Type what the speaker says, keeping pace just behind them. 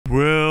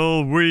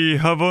we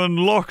have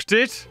unlocked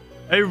it.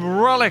 A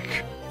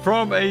relic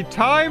from a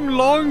time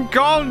long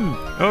gone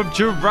of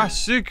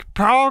Jurassic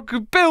Park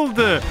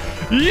Builder.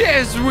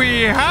 Yes,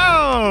 we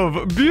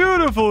have.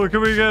 Beautiful.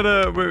 Can we get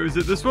a... Wait, is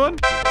it this one?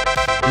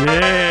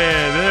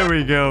 Yeah, there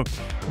we go.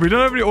 We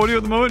don't have any audio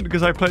at the moment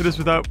because I played this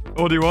without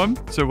audio on,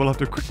 so we'll have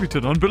to quickly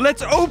turn on. But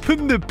let's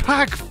open the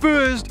pack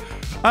first.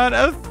 And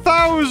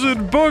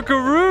 1,000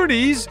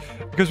 buckaroonies,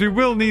 because we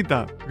will need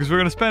that. Because we're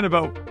going to spend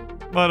about,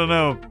 I don't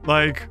know,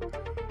 like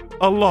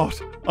a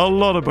lot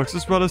of bucks,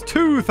 as well as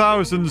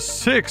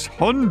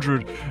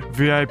 2,600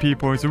 VIP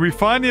points. And we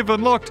finally have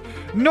unlocked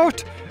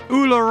not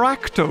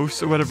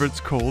Ularactos, or whatever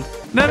it's called.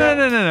 No.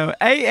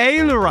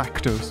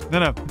 Alaractos.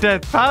 No.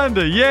 Death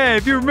Panda. Yeah,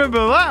 if you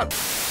remember that.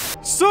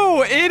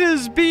 So, it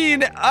has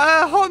been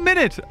a hot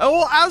minute,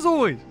 as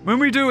always, when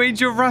we do a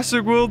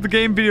Jurassic World the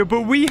game video,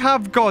 but we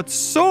have got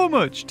so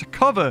much to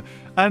cover,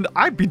 and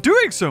I've been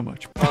doing so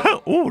much.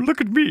 Oh,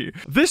 look at me.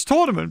 This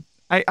tournament,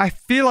 I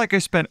feel like I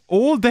spent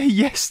all day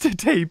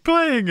yesterday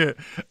playing it,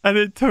 and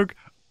it took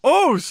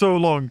so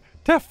long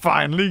to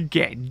finally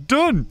get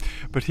done.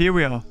 But here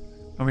we are,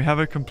 and we have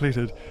it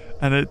completed,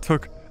 and it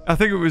took, I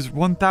think it was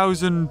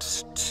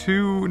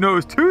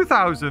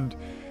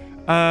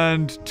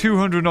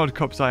 2,200 odd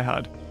cups I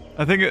had.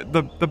 I think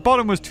the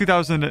bottom was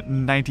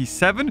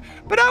 2,097,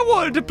 but I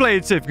wanted to play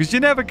it safe because you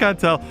never can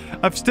tell.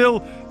 I've still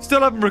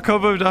haven't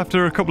recovered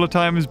after a couple of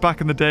times back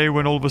in the day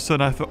when all of a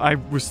sudden I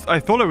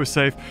thought I was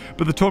safe,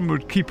 but the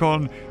tournament would keep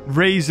on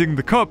raising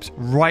the cups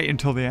right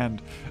until the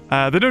end.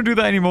 They don't do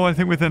that anymore. I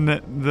think within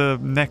the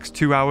next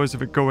 2 hours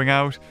of it going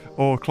out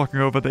or clocking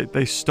over,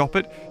 they stop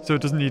it, so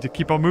it doesn't need to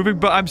keep on moving.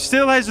 But I'm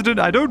still hesitant.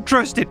 I don't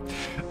trust it.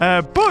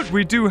 But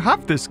we do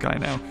have this guy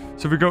now.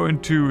 So if we go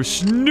into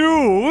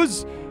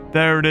snooze,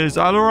 there it is,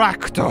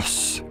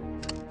 Alaractos.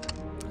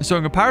 So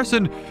in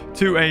comparison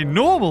to a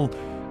normal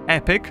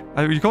epic,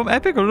 you call them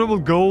epic or normal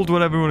gold,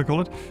 whatever you want to call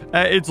it,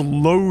 it's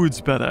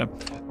loads better.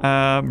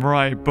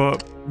 Right,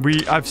 but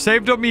I've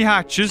saved up me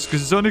hatches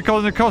because it's only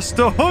going to cost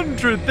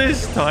 100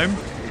 this time.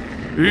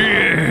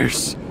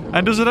 Yes.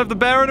 And does it have the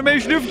bear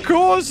animation? Of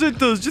course it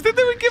does. Do you think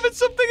they would give it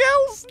something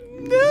else?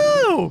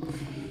 No.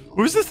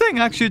 Was the thing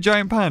actually a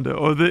giant panda?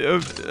 Or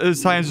the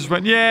science just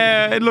went,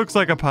 yeah, it looks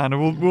like a panda.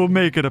 We'll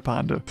make it a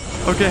panda.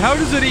 Okay, how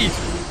does it eat?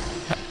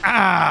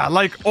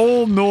 Like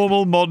all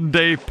normal modern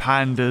day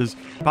pandas.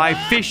 By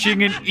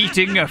fishing and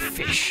eating a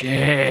fish.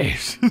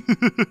 Yes.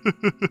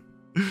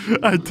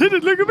 I did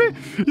it, look at me.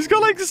 He's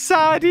got like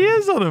sad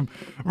ears on him.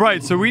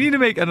 Right, so we need to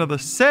make another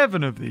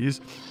 7 of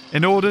these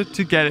in order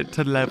to get it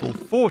to level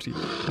 40.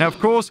 Now, of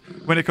course,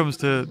 when it comes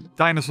to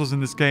dinosaurs in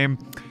this game,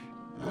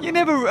 you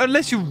never,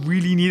 unless you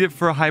really need it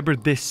for a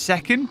hybrid this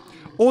second,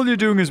 all you're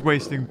doing is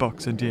wasting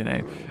bucks and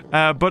DNA.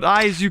 But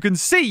as you can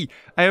see,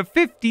 I have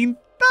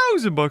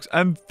 15,000 bucks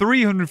and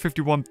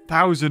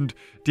 351,000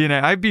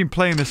 DNA. I've been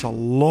playing this a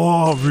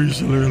lot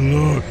recently, a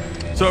lot.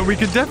 So we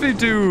can definitely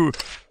do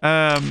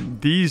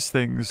these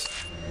things.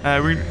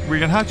 We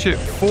can hatch it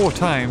 4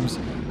 times,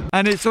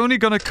 and it's only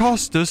going to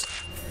cost us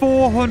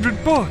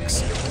 400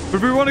 bucks. But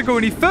if we want to go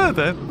any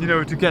further, you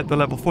know, to get the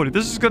level 40,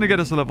 this is going to get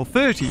us a level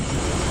 30.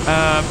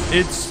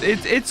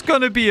 It's going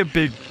to be a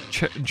big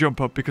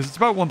jump up because it's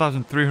about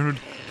 1,300,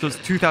 so it's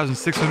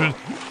 2,600,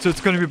 so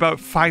it's going to be about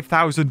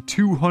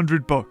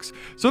 5,200 bucks.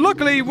 So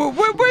luckily,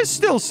 we're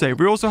still safe.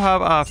 We also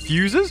have our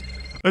fuses,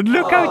 and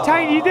look how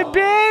tiny the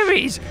bear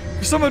is.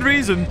 For some odd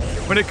reason,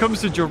 when it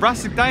comes to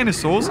Jurassic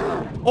dinosaurs,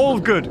 all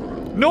good,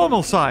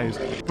 normal size.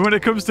 But when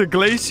it comes to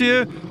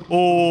glacier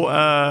or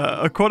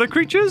aquatic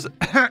creatures,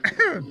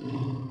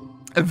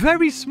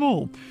 very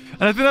small.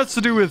 And I think that's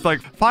to do with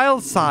like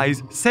file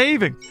size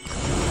saving.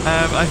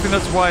 I think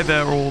that's why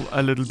they're all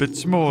a little bit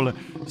smaller.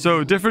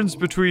 So difference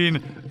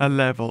between a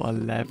level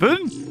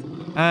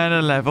 11 and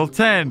a level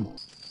 10.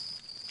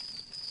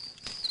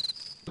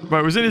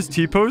 Wait, was it his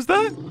T-pose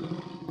there?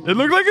 It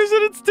looked like it was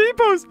in its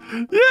T-pose.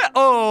 Yeah.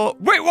 Oh,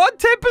 wait, what?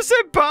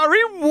 10%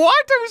 battery?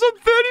 What? I was on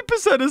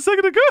 30% a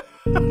second ago.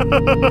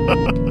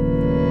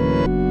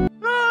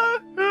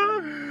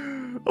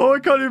 Oh, I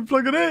can't even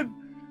plug it in.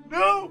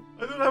 No,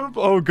 I don't have a...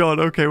 Oh, God.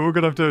 Okay, we're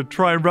going to have to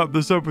try and wrap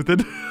this up within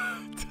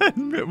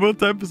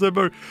 10%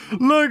 battery.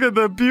 Look at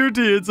the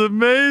beauty. It's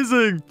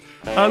amazing.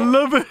 I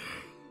love it.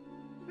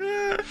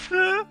 Yeah,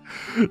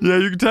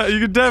 you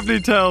can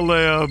definitely tell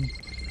they,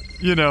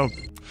 you know...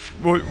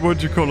 What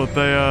do you call it?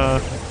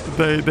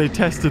 They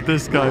tested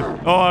this guy.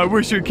 Oh, I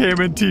wish it came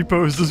in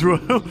T-posed as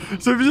well.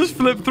 So if you just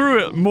flip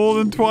through it more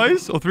than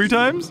twice or 3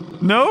 times?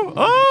 No?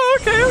 Oh,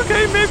 okay.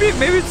 Maybe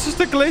it's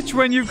just a glitch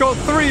when you've got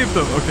 3 of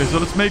them. Okay, so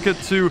let's make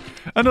it to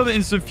another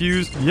instant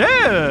fuse.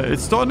 Yeah,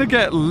 it's starting to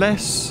get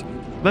less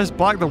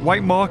black. The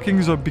white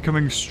markings are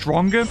becoming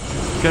stronger.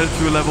 Get it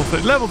to a level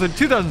 30. Level 30,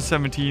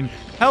 2017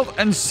 health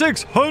and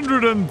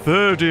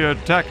 630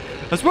 attack.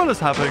 As well as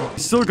having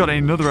still got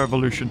another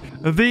evolution.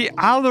 The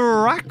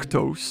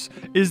Alaractos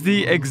is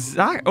the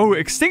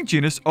extinct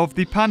genus of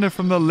the panda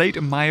from the late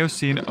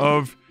Miocene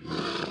of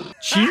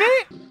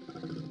Chile?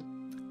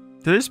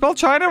 Did I spell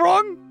China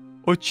wrong?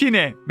 Or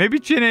Chile? Maybe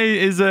Chile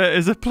is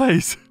a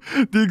place.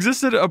 They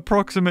existed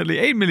approximately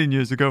 8 million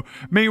years ago,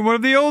 making one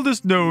of the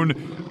oldest known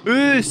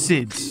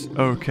ursids.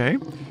 Okay.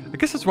 I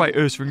guess that's why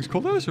Ursaring is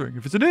called Ursaring,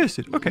 if it's an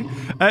ursid.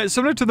 Okay.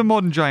 Similar to the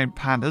modern giant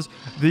pandas,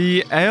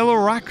 the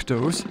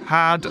Aelaractos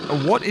had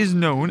what is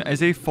known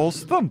as a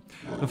false thumb.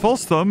 The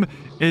false thumb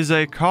is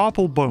a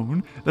carpal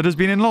bone that has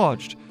been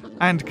enlarged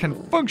and can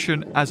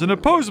function as an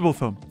opposable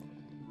thumb.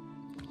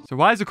 So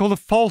why is it called a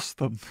false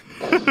thumb?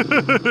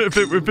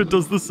 if it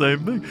does the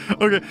same thing.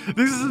 Okay,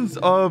 the existence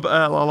of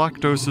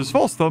Aelaractos'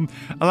 false thumb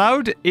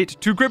allowed it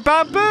to grip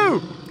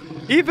bamboo.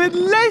 Even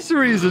less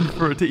reason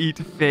for it to eat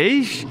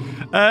fish.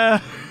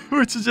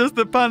 Which suggests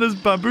that panda's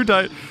bamboo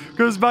diet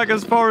goes back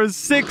as far as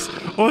 6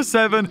 or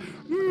 7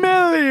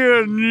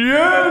 million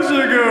years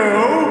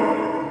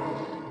ago.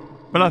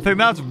 But I think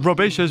that's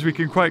rubbish, as we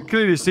can quite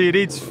clearly see it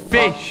eats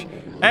fish.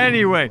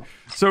 Anyway,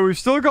 so we've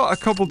still got a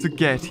couple to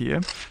get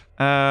here.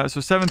 So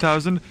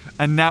 7,000,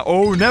 and now,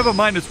 oh, never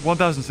mind, it's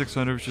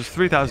 1,600, which is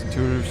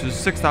 3,200, which is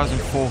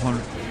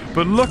 6,400.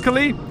 But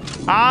luckily,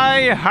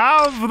 I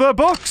have the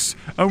books,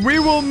 and we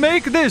will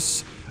make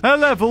this a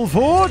level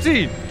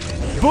 40.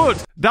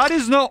 But that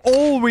is not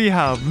all we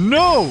have.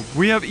 No,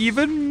 we have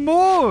even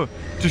more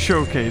to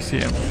showcase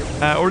here.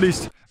 Or at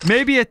least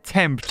maybe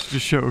attempt to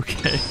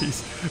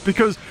showcase.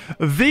 Because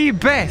the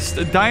best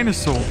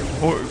dinosaur,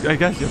 or I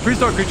guess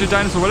prehistoric creature,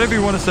 dinosaur, whatever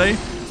you want to say.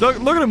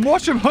 Look at him,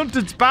 watch him hunt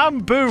its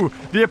bamboo.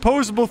 The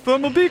opposable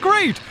thumb will be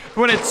great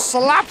when it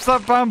slaps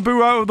that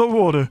bamboo out of the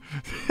water.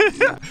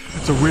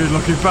 It's a weird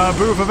looking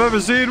bamboo if I've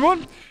ever seen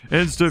one.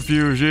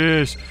 Insta-fuse,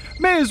 yes.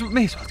 May as well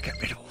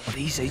get rid of all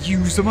these and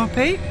use them up,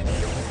 eh?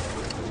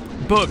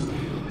 But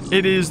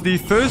it is the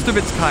first of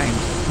its kind.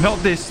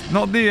 Not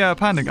the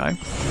panda guy.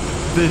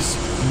 This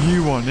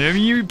new one. I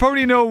mean, you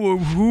probably know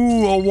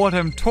who or what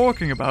I'm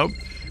talking about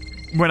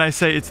when I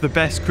say it's the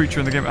best creature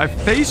in the game. I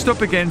faced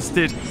up against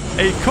it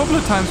a couple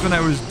of times when I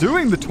was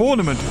doing the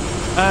tournament.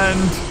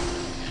 And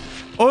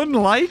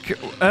unlike,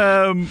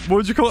 what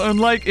would you call it?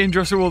 Unlike in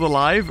Jurassic World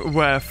Alive,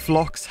 where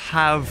flocks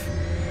have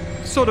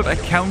sort of a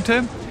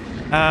counter,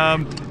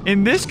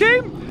 in this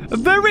game,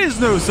 there is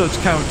no such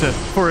counter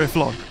for a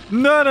flock.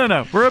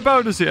 No. We're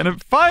about to see it. And I'm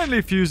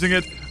finally fusing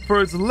it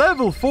for its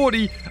level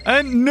 40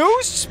 and no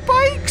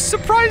spikes,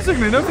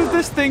 surprisingly enough. If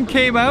this thing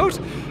came out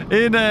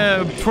in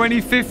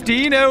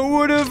 2015, it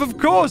would have, of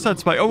course, had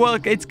spikes. Oh, well,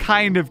 it's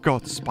kind of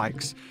got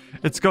spikes.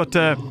 It's got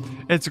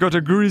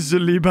a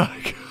grizzly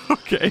back.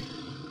 Okay.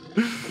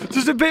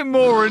 Just a bit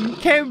more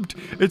unkempt.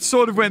 It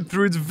sort of went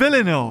through its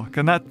villain arc,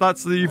 and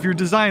that's the, if you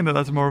design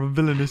that's more of a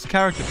villainous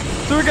character.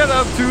 So we get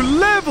up to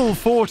level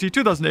 40,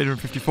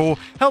 2,854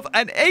 health,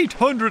 and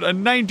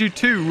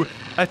 892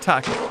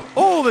 attack.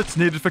 All that's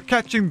needed for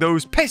catching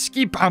those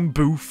pesky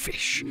bamboo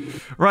fish.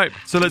 Right,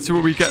 so let's see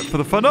what we get for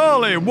the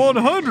finale.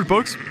 100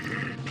 bucks.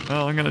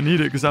 Well, I'm gonna need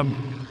it because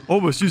I'm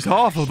almost used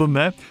half of them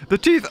there. The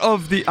teeth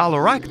of the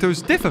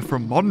Aelaractos differ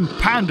from modern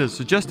pandas,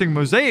 suggesting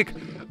mosaic.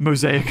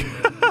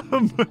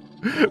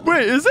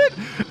 Wait, is it?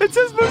 It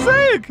says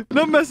mosaic,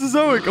 not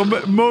Mesozoic. Or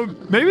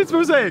maybe it's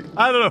mosaic.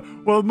 I don't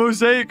know. Well,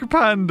 mosaic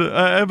panda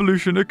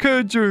evolution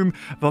occurred during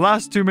the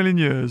last 2 million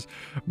years.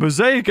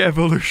 Mosaic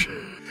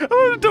evolution. I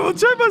want to double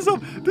check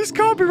myself. This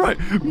can't be right.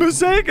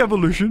 Mosaic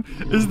evolution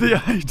is the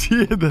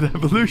idea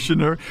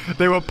that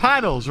they were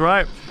panels,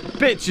 right?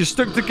 Bits you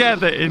stuck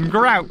together in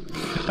grout.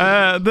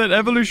 That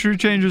evolutionary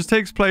changes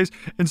takes place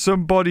in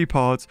some body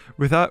parts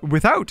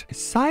without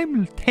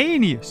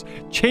simultaneous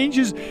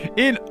changes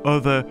in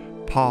other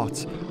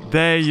parts.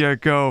 There you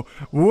go.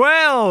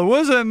 Well,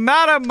 wasn't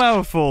that a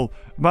mouthful?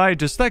 My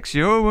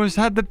dyslexia almost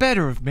had the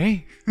better of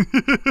me.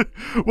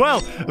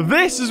 Well,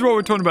 this is what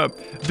we're talking about.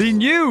 The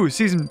new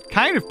season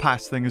kind of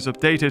pass thing is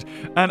updated,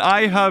 and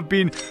I have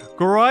been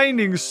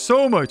grinding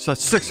so much.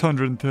 That's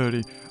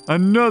 630.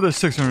 Another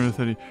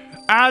 630.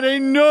 And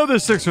another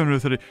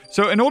 630.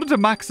 So in order to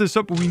max this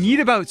up, we need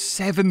about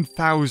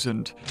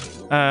 7,000.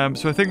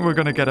 So I think we're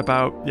going to get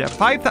about,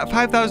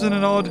 5,000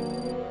 and odd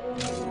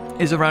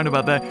is around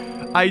about there.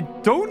 I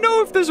don't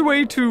know if there's a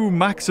way to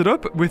max it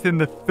up within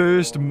the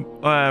first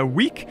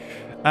week,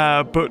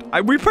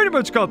 but we pretty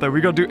much got there. We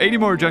got to do 80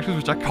 more objectives,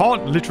 which I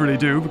can't literally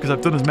do because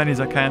I've done as many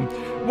as I can.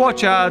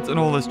 Watch ads and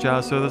all this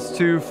jazz. So that's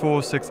 2,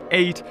 4, 6,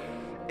 8.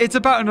 It's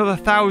about another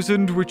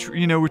 1,000, which,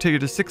 you know, would take it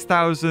to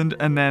 6,000,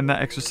 and then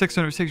that extra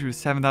 600 takes you to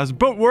 7,000.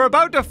 But we're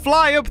about to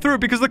fly up through it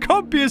because the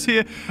compy is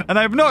here, and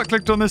I have not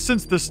clicked on this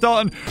since the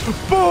start. And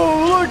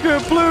boom, look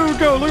at Blue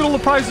go. Look at all the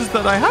prizes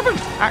that I haven't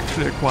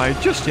actually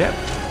acquired just yet.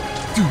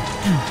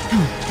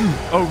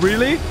 Oh,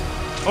 really?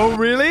 Oh,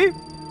 really?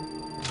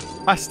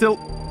 I still...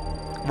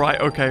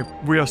 Right, okay.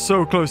 We are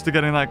so close to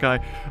getting that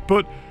guy.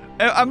 But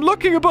I'm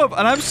looking above,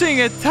 and I'm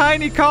seeing a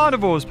tiny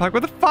carnivores pack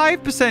with a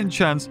 5%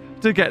 chance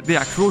to get the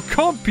actual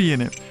compy in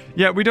it.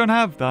 Yeah, we don't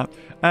have that.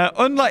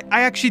 Unlike...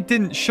 I actually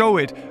didn't show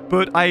it,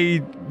 but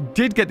I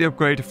did get the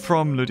upgrade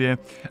from Ludia,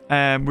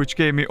 which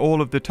gave me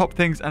all of the top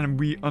things, and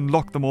we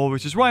unlocked them all,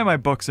 which is why my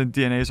bucks and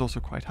DNA is also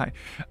quite high.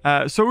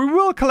 So we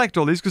will collect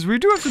all these, because we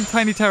do have some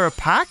Tiny Terror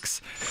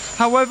packs.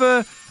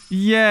 However,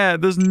 Yeah,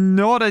 there's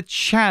not a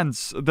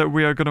chance that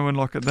we are going to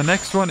unlock it. The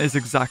next one is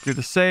exactly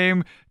the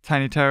same.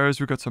 Tiny terrors.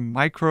 We've got some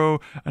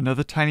micro,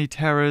 another tiny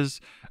terrors,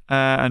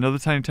 another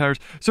tiny terrors.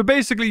 So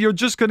basically, you're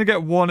just going to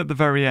get one at the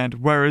very end.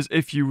 Whereas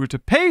if you were to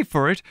pay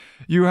for it,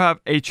 you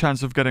have a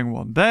chance of getting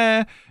one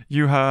there.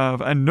 You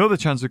have another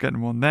chance of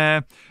getting one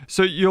there.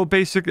 So you'll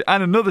basically,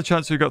 and another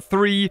chance, so you got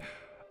 3.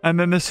 And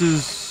then this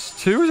is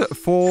 2, is it?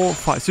 4,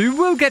 5. So you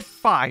will get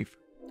 5.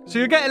 So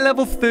you get a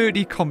level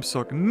 30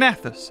 Compsog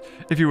Nethus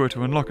if you were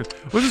to unlock it.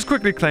 We'll just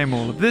quickly claim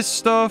all of this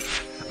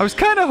stuff. I was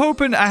kind of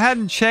hoping I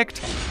hadn't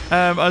checked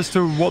as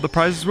to what the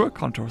prizes were.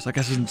 Contours, I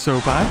guess, isn't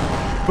so bad.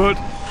 But,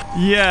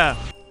 yeah.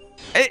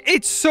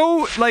 It's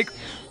so, like...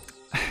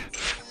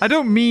 I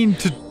don't mean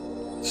to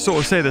sort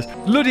of say this.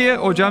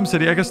 Ludia or Jam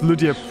City, I guess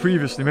Ludia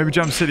previously. Maybe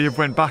Jam City have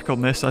went back on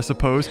this, I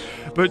suppose.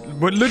 But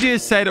what Ludia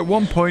said at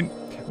one point...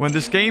 when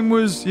this game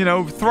was, you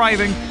know,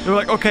 thriving, they were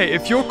like, okay,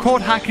 if you're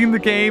caught hacking the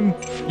game,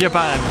 you're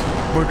banned.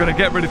 We're going to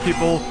get rid of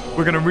people.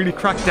 We're going to really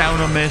crack down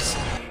on this.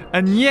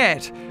 And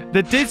yet,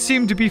 there did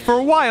seem to be, for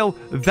a while,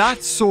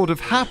 that sort of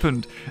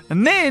happened.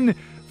 And then,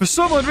 for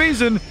some odd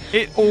reason,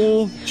 it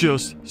all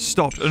just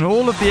stopped. And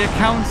all of the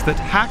accounts that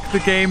hacked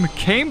the game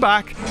came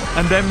back,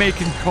 and they're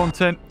making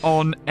content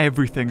on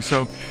everything.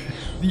 So,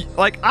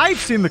 like, I've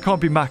seen the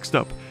comp be maxed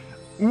up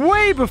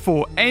way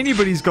before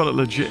anybody's got it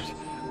legit.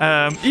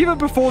 Even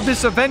before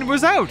this event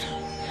was out,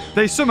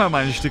 they somehow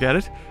managed to get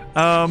it.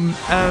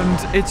 And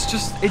it's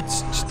just,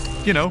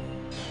 you know,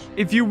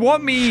 if you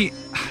want me,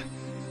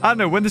 I don't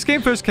know, when this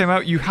game first came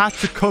out, you had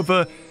to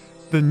cover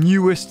the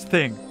newest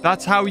thing.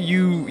 That's how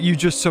you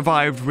just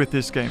survived with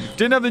this game. If you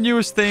didn't have the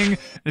newest thing,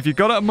 if you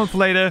got it a month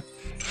later,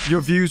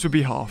 your views would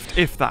be halved,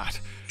 if that.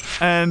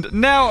 And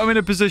now I'm in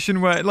a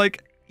position where,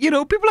 like, you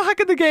know, people are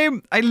hacking the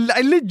game. I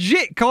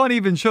legit can't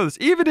even show this.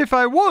 Even if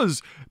I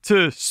was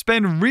to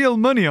spend real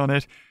money on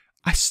it,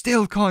 I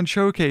still can't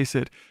showcase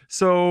it.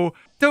 So,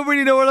 don't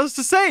really know what else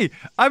to say.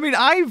 I mean,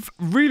 I've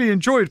really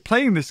enjoyed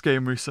playing this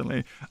game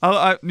recently.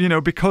 You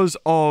know, because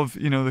of,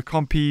 you know, the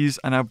compies,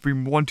 and I've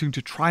been wanting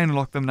to try and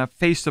unlock them, and I've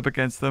faced up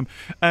against them.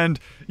 And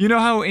you know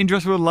how in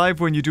Jurassic Live,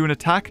 when you do an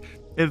attack,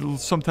 it'll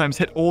sometimes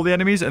hit all the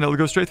enemies and it'll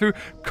go straight through?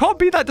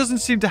 Compy, that doesn't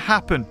seem to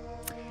happen.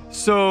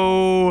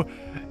 So,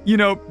 you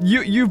know,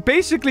 you've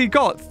basically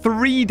got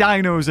 3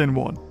 dinos in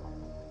one,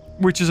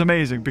 which is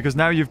amazing because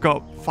now you've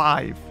got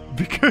 5.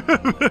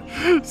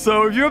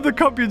 So if you have the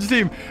Compion's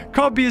team,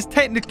 Compy is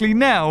technically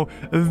now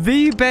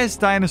the best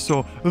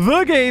dinosaur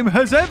the game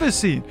has ever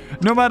seen.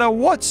 No matter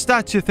what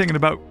stats you're thinking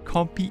about,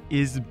 Compy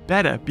is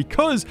better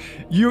because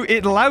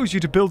it allows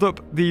you to build up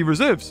the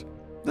reserves.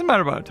 Doesn't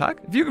matter about attack.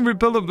 If you can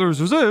build up those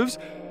reserves,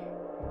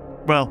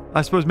 well,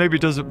 I suppose maybe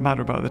it doesn't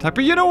matter about the attack,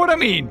 but you know what I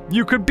mean.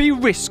 You could be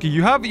risky.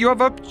 You have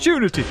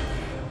opportunity.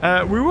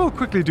 We will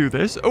quickly do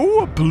this.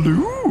 Oh, a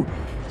blue.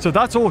 So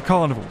that's all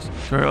carnivals.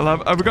 So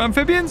have we got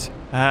amphibians?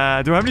 Do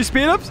I have any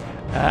speed-ups?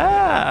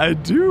 I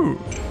do.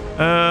 You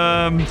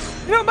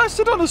know,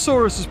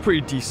 Mastodontosaurus is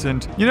pretty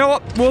decent. You know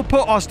what? We'll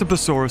put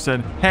Osteoposaurus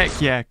in.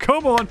 Heck yeah.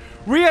 Come on.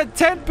 We had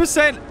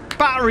 10%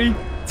 battery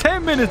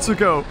 10 minutes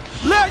ago.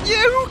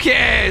 Who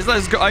cares?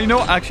 Let's go. You know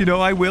what? Actually,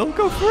 no, I will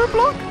go for a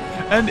block.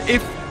 And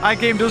if our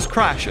game does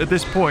crash at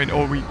this point,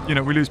 or we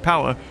lose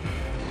power,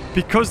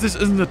 because this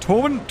isn't a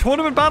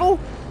tournament battle,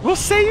 we'll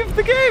save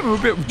the game.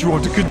 Do you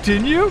want to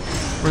continue?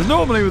 Whereas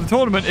normally with the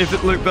tournament, if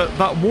it looked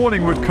that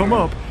warning would come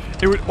up,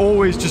 it would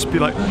always just be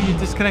like, oh, you're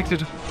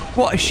disconnected.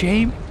 What a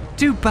shame.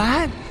 Too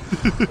bad.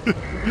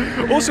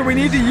 Also, we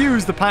need to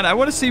use the panda. I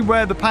want to see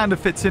where the panda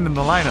fits in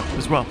the lineup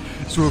as well.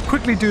 So we'll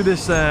quickly do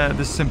this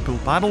simple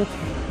battle.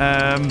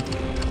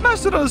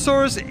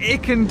 Mastodontosaurus,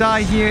 it can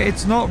die here.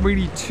 It's not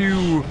really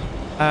too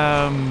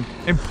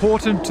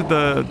important to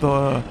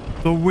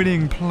the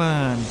winning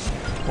plan.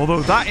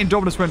 Although that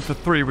Indominus went for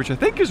 3, which I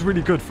think is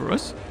really good for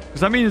us. Because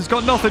that means it's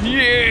got nothing.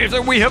 Yes!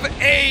 And we have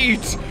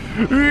 8!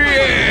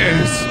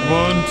 Yes!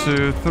 1,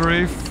 2,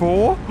 3,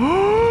 4.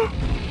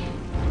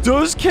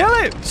 Does kill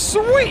it!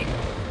 Sweet!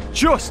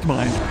 Just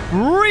mine.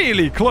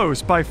 Really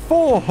close by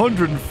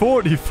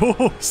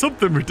 444.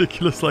 Something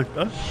ridiculous like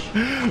that.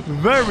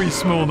 Very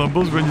small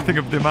numbers when you think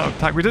of the amount of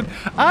attack we did.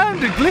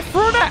 And a glyph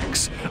for an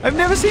axe. I've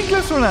never seen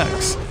glyphs for an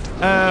axe.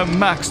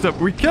 Maxed up.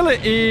 We kill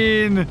it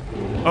in...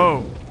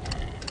 Oh.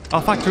 I'll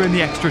factor in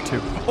the extra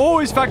 2.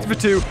 Always factor for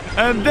 2.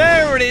 And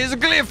there it is. A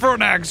glyph for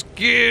an axe.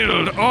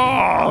 Killed.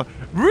 Oh.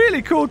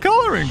 Really cool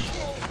coloring.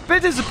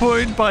 Bit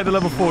disappointed by the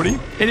level 40.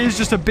 It is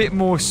just a bit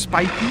more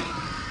spiky.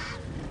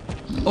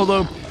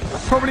 Although,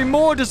 probably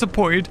more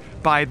disappointed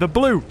by the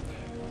blue,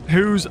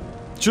 who's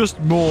just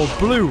more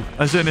blue,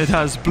 as in it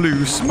has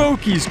blue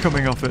smokies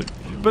coming off it.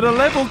 But a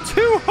level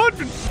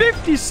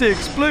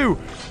 256 blue.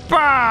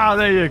 Bah,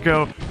 there you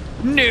go.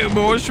 No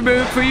more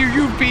smoke for you.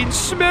 You've been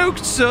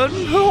smoked, son.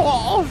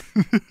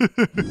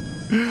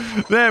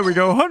 There we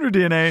go. 100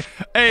 DNA,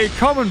 a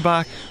common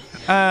back,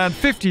 and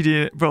 50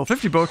 DNA. Well,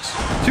 50 bucks.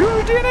 2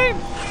 DNA.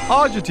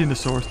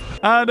 Argentinosaurus.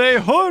 And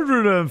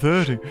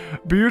 130.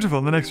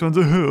 Beautiful. The next one's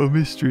a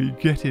mystery.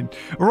 Get in.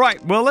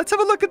 Right. Well, let's have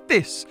a look at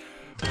this.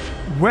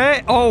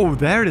 Where? Oh,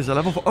 there it is, a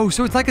level 4. Oh,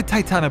 so it's like a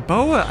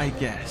Titanoboa, I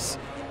guess.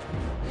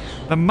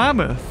 The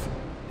mammoth.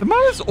 The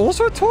mammoth's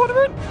also a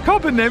tournament?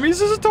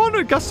 Carbonemis is a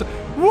tournament?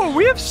 Whoa,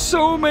 we have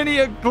so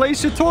many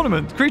glacier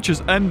tournament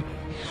creatures. And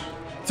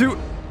do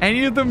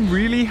any of them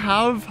really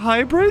have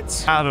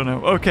hybrids? I don't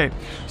know. Okay,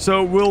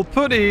 so we'll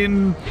put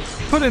in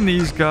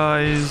these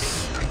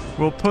guys.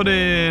 We'll put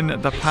in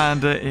the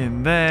panda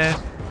in there.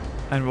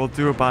 And we'll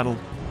do a battle.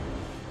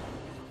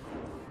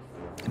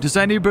 Does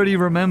anybody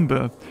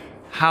remember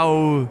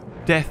how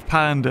Death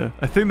Panda,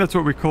 I think that's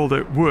what we called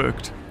it,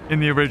 worked in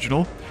the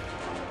original?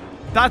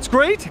 That's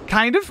great,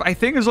 kind of. I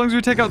think as long as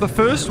we take out the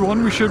first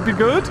one, we should be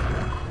good.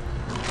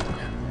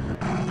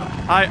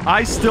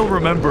 I still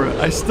remember it.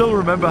 I still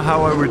remember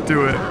how I would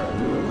do it.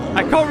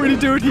 I can't really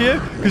do it here,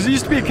 because it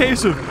used to be a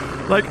case of,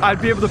 like, I'd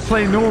be able to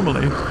play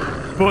normally,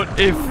 but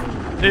if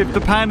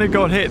the panda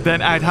got hit,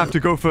 then I'd have to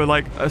go for,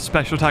 like, a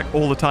special attack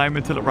all the time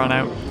until it ran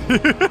out.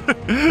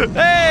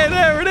 Hey,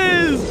 there it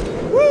is!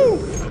 Woo!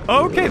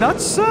 Okay,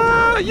 that's,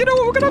 you know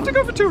what, we're gonna have to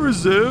go for 2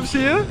 reserves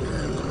here.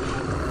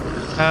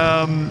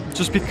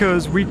 Just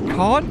because we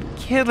can't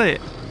kill it.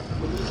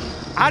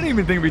 I don't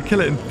even think we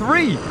kill it in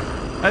 3.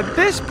 At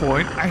this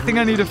point, I think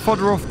I need to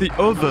fodder off the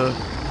other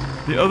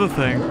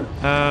thing.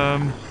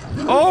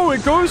 Oh,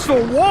 it goes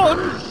for 1!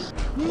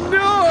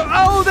 No!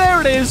 Oh,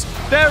 there it is!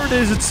 There it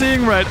is, it's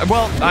seeing red.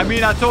 Well, I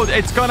mean, I told you,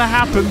 it's gonna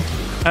happen.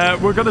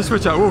 We're gonna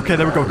switch out. Okay,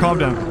 there we go. Calm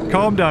down.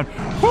 Calm down.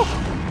 Woo!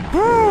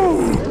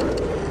 Woo!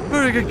 I'm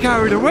gonna get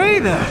carried away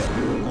there.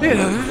 You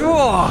know,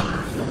 oh,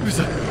 it was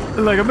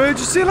like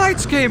emergency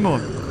lights came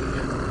on.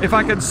 If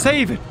I can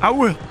save it, I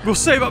will. We'll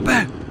save up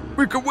there.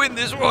 We can win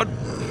this one.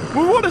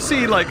 We want to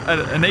see like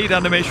an 8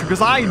 animation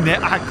because I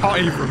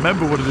can't even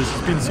remember what it is.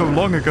 It's been so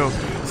long ago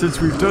since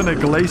we've done a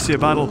glacier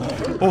battle.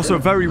 Also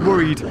very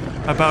worried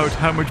about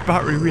how much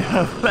battery we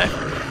have left.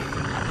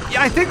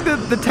 Yeah, I think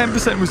that the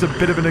 10% was a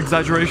bit of an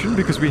exaggeration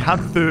because we had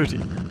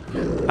 30.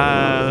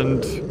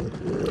 And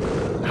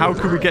how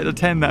could we get to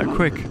 10 that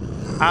quick?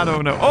 I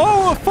don't know.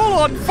 Oh, a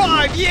full-on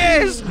 5,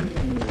 yes!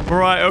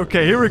 Right,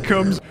 okay, here it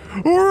comes.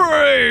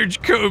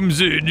 Rage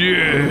comes in,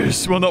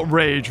 yes! Well, not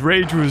Rage.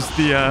 Rage was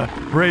the,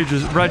 Rage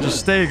is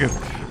Stega.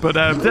 But,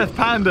 Death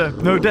Panda.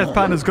 No, Death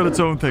Panda's got its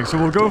own thing. So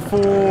we'll go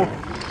for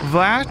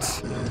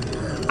that.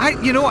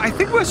 You know, I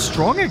think we're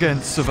strong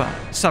against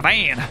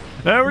Savan.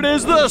 There it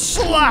is, the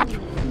slap!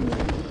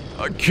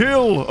 A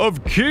kill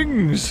of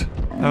kings.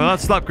 Now, that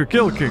slap could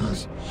kill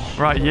kings.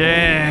 Right,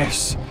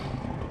 yes.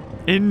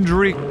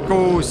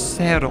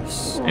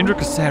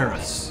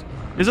 Indricoceros.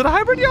 Is it a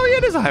hybrid? Oh, yeah,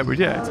 it is a hybrid.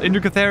 Yeah, it's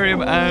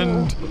Indricotherium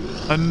and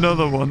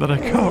another one that I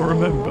can't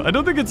remember. I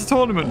don't think it's a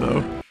tournament,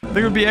 though. I think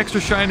it would be extra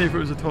shiny if it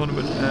was a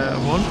tournament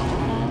one.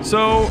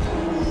 So,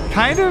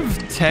 kind of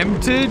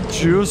tempted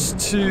just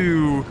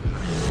to,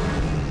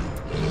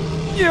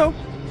 you know,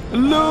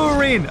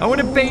 lure in. I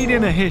want to bait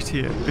in a hit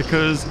here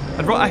because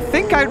I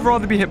think I'd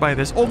rather be hit by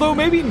this, although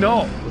maybe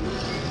not.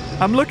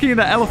 I'm looking at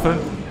the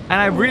elephant and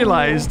I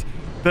realized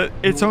that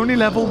it's only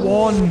level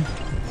 1.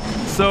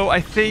 So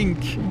I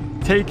think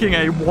taking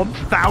a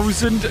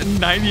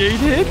 1098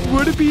 hit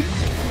would have been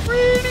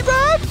really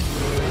bad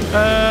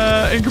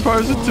in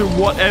comparison to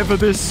whatever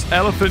this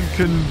elephant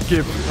can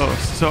give us.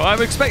 So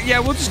I'm expecting, yeah,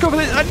 we'll just go for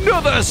this.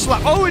 Another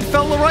slap. Oh, it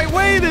fell the right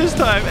way this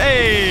time.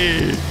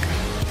 Hey.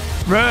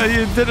 Right,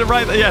 you did it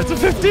right. Yeah, it's a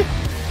 50.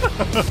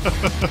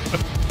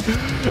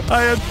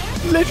 I had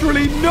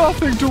literally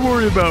nothing to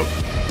worry about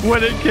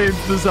when it came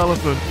to this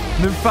elephant.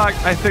 And in fact,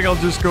 I think I'll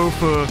just go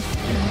for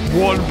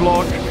 1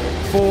 block,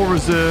 4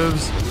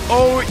 reserves.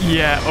 Oh,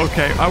 yeah,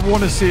 okay. I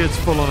want to see its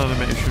full-on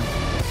animation.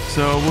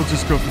 So we'll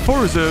just go for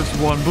 4 reserves,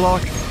 1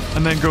 block,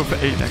 and then go for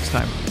 8 next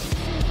time.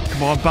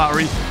 Come on,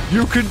 battery.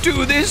 You can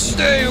do this.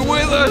 Stay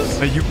with us.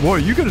 What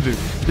are you going to do?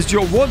 This is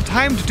your one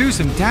time to do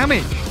some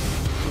damage.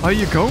 Are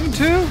you going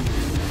to?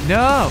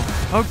 No.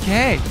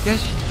 Okay.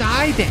 Just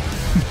die then.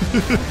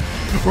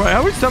 Right,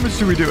 how much damage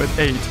do we do at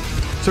 8?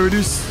 So we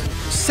do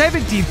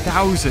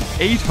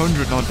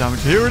 17,800 odd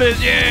damage. Here it is.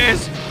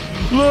 Yes.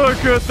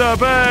 Look at the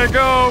bag.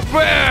 Oh,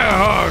 bear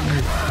hug.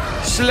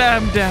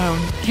 Slam down.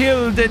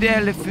 Kill the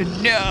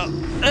elephant. No.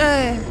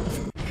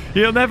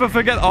 He'll never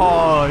forget.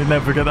 Oh, he'll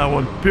never forget that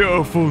one.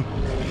 Beautiful.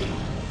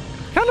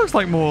 Kind of looks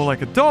like more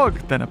like a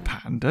dog than a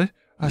panda,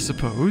 I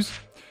suppose.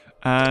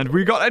 And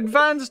we got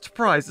advanced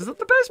prize. Is that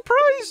the best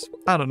prize?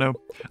 I don't know.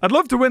 I'd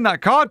love to win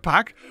that card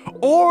pack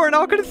or an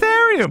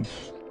Arcantherium.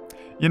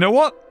 You know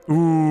what?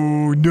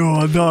 Ooh,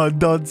 no,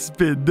 not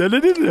spin. No,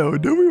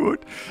 we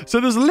won't. So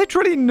there's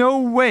literally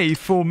no way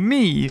for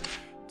me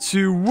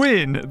to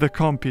win the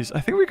compies. I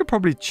think we could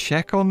probably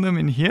check on them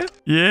in here.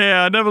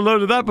 Yeah, I never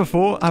loaded that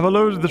before. Have I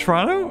loaded the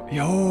Trano?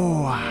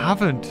 Yo, I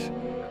haven't.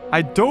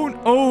 I don't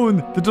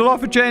own the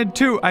DEATH Panda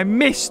 2. I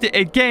missed it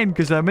again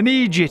because I'm an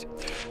idiot.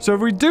 So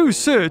if we do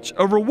search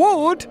a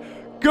reward,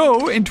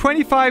 go in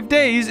 25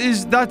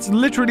 days, that's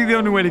literally the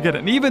only way to get it.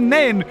 And even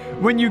then,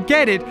 when you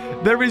get it,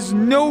 there is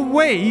no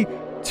way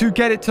to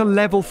get it to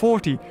level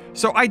 40.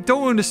 So I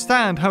don't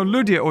understand how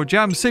Ludia or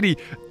Jam City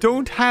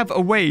don't have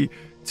a way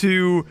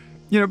to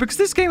You know, because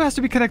this game has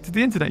to be connected to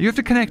the internet. You have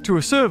to connect to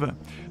a server.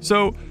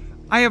 So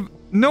I have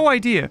no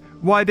idea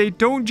why they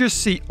don't just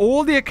see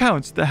all the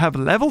accounts that have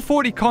level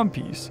 40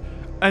 compies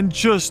and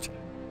just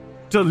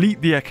delete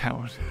the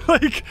account.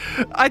 Like,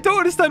 I don't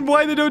understand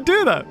why they don't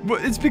do that.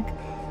 But it's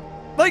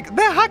like,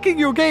 they're hacking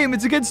your game.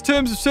 It's against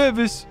terms of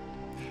service.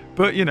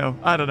 But, you know,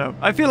 I don't know.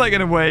 I feel like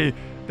in a way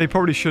they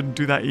probably shouldn't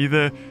do that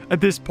either. At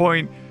this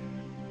point,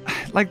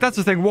 like, that's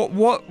the thing.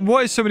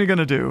 What is somebody going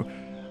to do?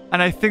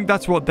 And I think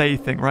that's what they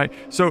think, right?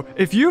 So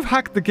if you've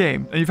hacked the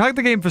game, and you've hacked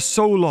the game for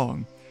so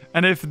long,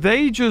 and if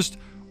they just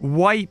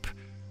wipe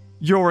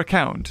your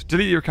account,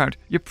 delete your account,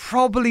 you're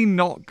probably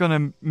not going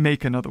to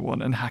make another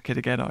one and hack it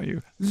again, are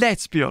you?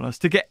 Let's be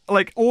honest. To get,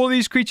 like, all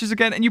these creatures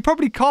again, and you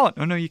probably can't.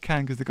 Oh, no, you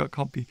can because they got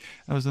compy.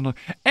 That was annoying.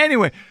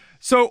 Anyway,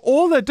 so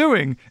all they're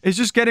doing is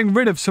just getting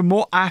rid of some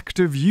more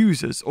active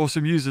users or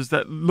some users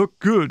that look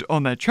good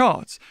on their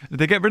charts. If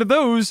they get rid of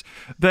those,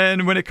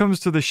 then when it comes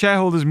to the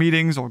shareholders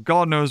meetings or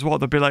God knows what,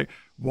 they'll be like,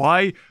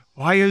 why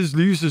has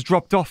the users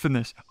dropped off in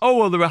this? Oh,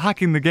 well, they were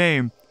hacking the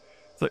game.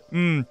 It's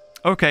like,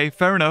 okay,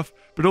 fair enough.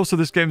 But also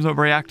this game's not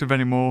very active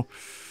anymore.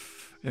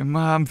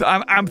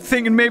 I'm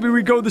thinking maybe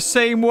we go the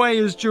same way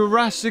as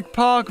Jurassic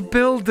Park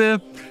Builder.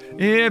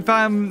 If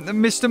I'm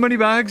Mr.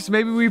 Moneybags,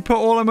 maybe we put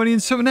all our money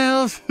in something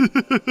else.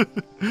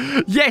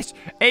 Yes,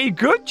 a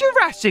good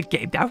Jurassic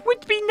game. That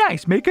would be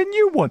nice. Make a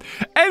new one.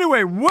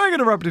 Anyway, we're going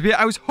to wrap it up here.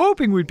 I was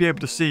hoping we'd be able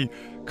to see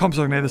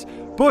Comstock near this,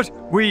 but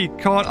we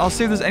can't. I'll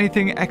see if there's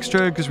anything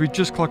extra because we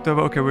just clocked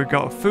over. Okay, we've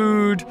got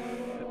food.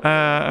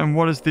 And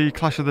what is the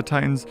Clash of the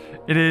Titans?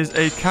 It is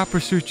a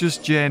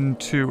Caprisuchus Gen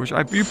 2, which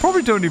you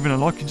probably don't even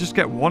unlock. You just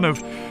get one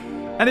of.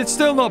 And it's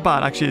still not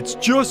bad, actually. It's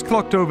just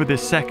clocked over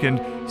this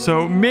second.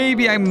 So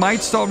maybe I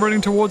might start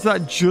running towards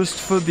that just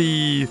for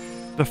the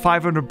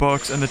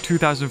 $500 and the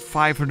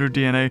 2,500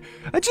 DNA.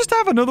 And just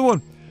have another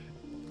one.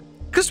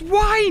 Because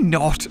why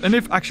not? And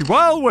if, actually,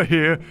 while we're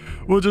here,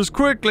 we'll just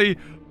quickly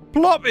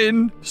plop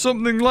in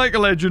something like a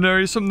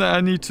legendary, something that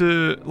I need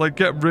to, like,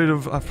 get rid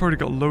of. I've already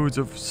got loads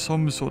of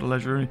some sort of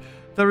legendary.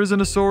 There is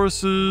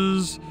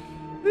Anasaurus's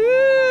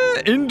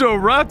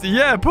Indoraptor.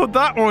 Yeah, put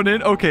that one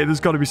in. Okay,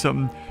 there's got to be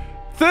something.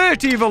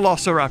 30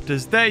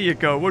 Velociraptors. There you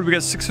go. What did we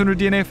get? 600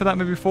 DNA for that?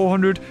 Maybe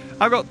 400?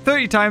 I've got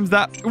 30 times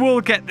that.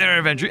 We'll get there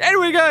eventually.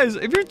 Anyway, guys,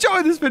 if you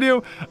enjoyed this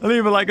video,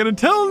 leave a like. And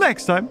until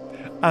next time,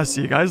 I'll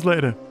see you guys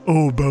later.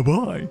 Oh,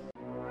 bye-bye.